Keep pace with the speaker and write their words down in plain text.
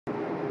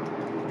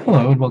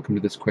Hello and welcome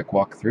to this quick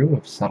walkthrough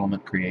of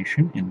settlement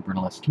creation in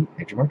Brunelleschi,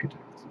 Age of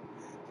Architects.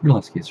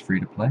 Brunelleschi is free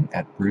to play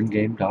at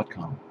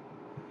brungame.com.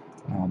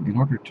 In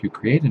order to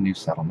create a new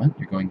settlement,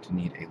 you're going to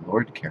need a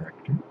Lord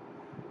character.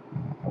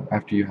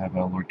 After you have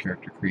a Lord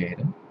character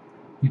created,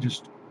 you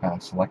just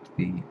select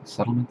the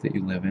settlement that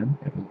you live in.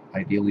 It will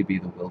ideally be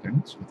the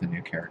Wilderness with a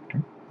new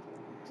character.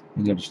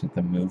 And you'll just hit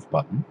the Move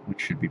button,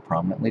 which should be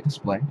prominently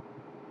displayed.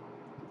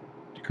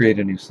 To create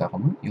a new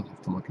settlement, you'll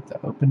have to look at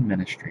the Open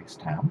Ministries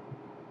tab.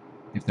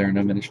 If there are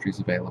no ministries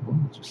available,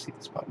 you'll just see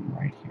this button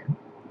right here.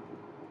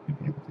 You'll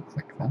be able to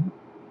click that,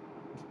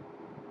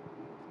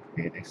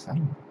 create a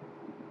settlement.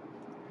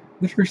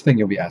 The first thing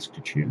you'll be asked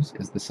to choose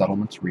is the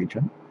settlement's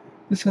region.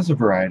 This has a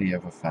variety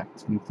of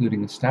effects,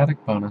 including a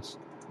static bonus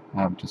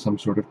to some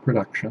sort of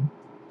production,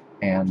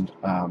 and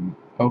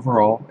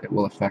overall it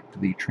will affect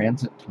the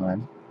transit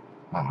time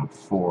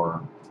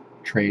for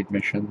trade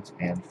missions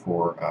and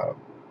for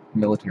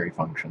military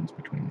functions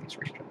between these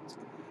regions.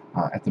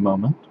 At the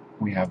moment,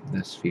 we have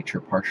this feature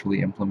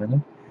partially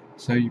implemented,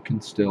 so you can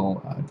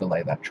still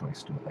delay that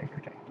choice to a later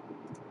date.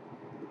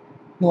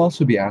 You'll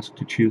also be asked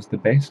to choose the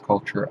base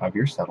culture of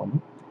your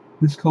settlement.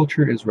 This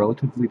culture is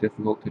relatively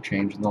difficult to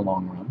change in the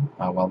long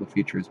run. While the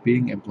feature is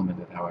being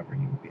implemented, however,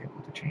 you will be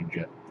able to change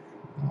it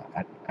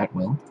at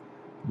will.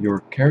 Your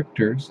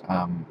characters,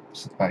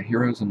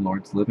 heroes and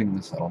lords living in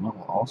the settlement,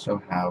 will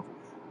also have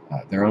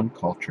their own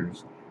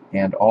cultures,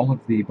 and all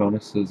of the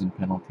bonuses and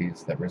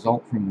penalties that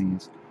result from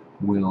these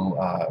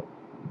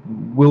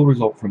will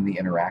result from the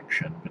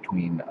interaction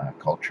between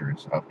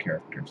cultures of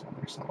characters and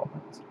their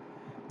settlements.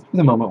 For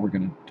the moment, we're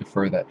going to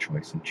defer that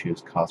choice and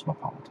choose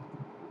Cosmopolitan.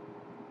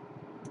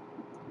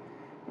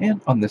 And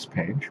on this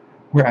page,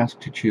 we're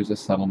asked to choose a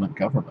settlement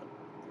government.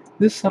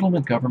 This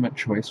settlement government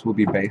choice will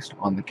be based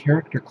on the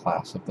character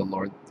class of the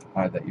lord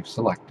that you've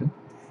selected.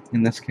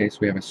 In this case,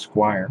 we have a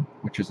squire,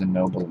 which is a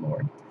noble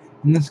lord,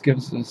 and this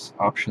gives us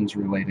options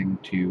relating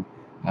to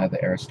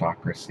the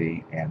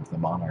aristocracy and the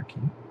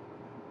monarchy.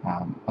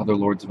 Other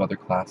lords of other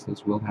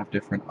classes will have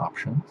different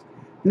options.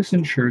 This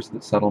ensures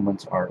that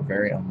settlements are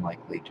very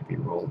unlikely to be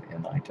ruled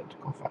in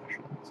identical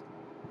fashions.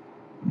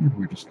 And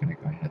we're just going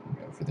to go ahead and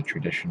go for the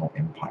traditional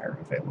empire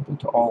available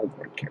to all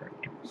lord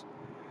characters.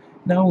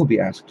 Now we'll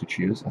be asked to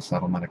choose a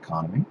settlement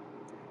economy.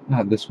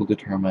 This will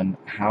determine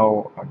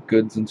how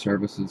goods and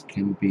services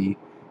can be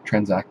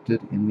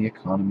transacted in the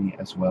economy,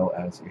 as well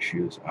as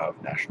issues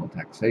of national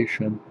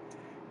taxation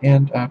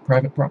and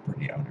private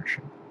property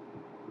ownership.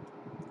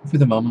 For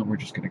the moment, we're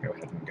just going to go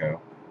ahead and go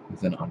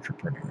with an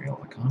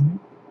entrepreneurial economy.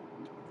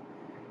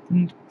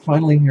 And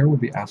finally here, we'll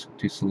be asked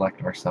to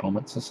select our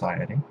settlement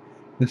society.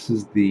 This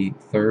is the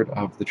third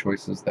of the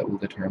choices that will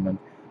determine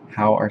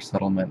how our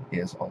settlement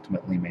is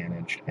ultimately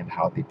managed and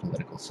how the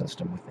political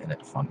system within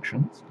it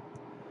functions.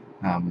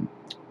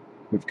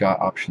 We've got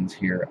options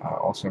here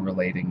also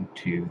relating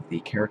to the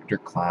character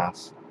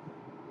class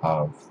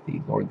of the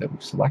lord that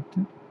we've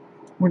selected.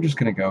 We're just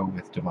going to go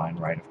with Divine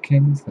Right of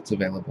Kings. That's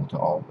available to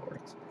all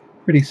lords.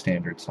 Pretty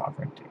standard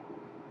sovereignty.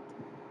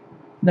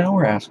 Now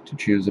we're asked to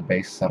choose a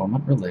base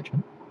settlement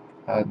religion.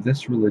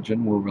 This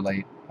religion will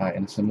relate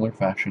in a similar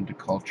fashion to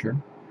culture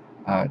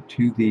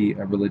to the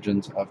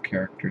religions of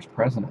characters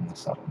present in the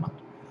settlement.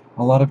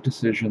 A lot of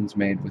decisions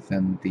made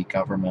within the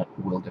government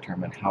will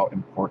determine how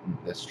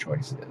important this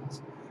choice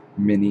is.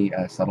 Many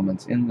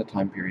settlements in the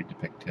time period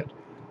depicted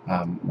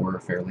were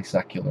fairly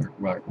secular,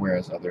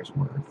 whereas others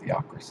were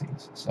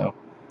theocracies. So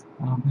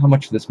how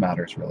much this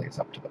matters really is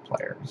up to the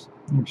players.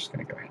 We're just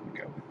going to go ahead and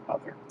go with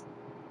Other.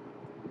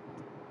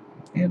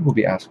 And we'll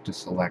be asked to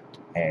select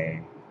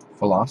a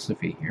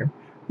philosophy here.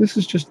 This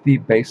is just the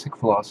basic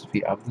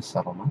philosophy of the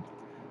settlement.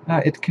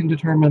 It can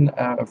determine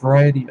a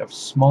variety of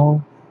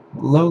small,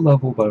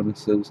 low-level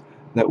bonuses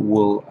that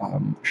will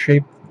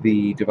shape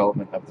the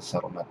development of the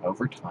settlement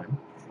over time.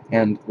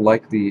 And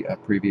like the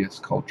previous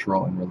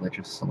cultural and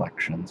religious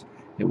selections,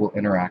 it will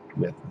interact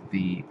with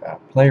the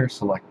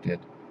player-selected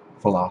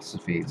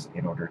philosophies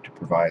in order to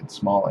provide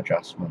small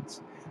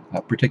adjustments,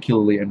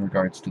 particularly in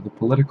regards to the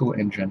political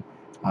engine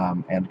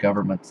and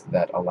governments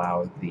that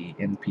allow the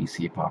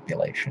NPC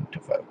population to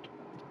vote.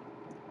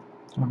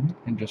 Alright,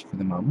 and just for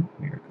the moment,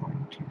 we are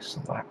going to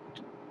select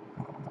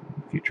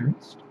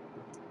Futurist.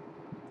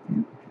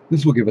 And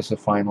this will give us a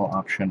final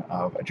option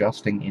of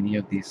adjusting any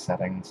of these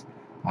settings.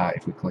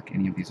 If we click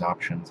any of these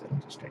options,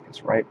 it'll just take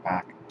us right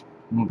back,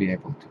 and we'll be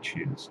able to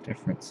choose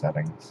different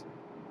settings.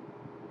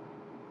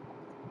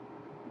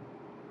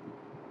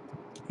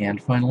 And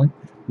finally,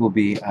 we'll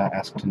be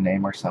asked to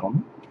name our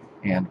settlement.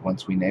 And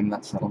once we name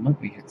that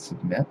settlement, we hit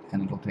Submit,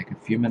 and it'll take a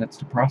few minutes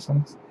to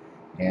process.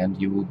 And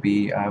you will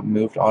be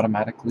moved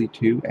automatically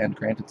to and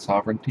granted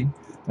sovereignty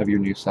of your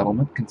new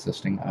settlement,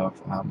 consisting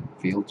of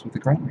fields with a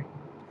granary.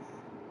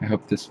 I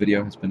hope this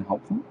video has been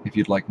helpful. If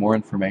you'd like more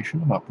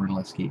information about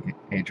Brunelleschi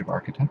Age of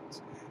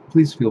Architects,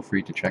 please feel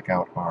free to check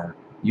out our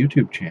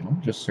YouTube channel.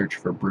 Just search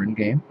for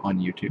Brungame on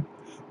YouTube,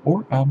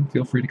 or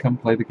feel free to come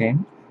play the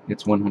game.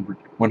 It's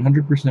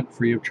 100%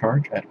 free of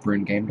charge at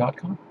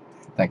brungame.com.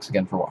 Thanks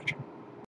again for watching.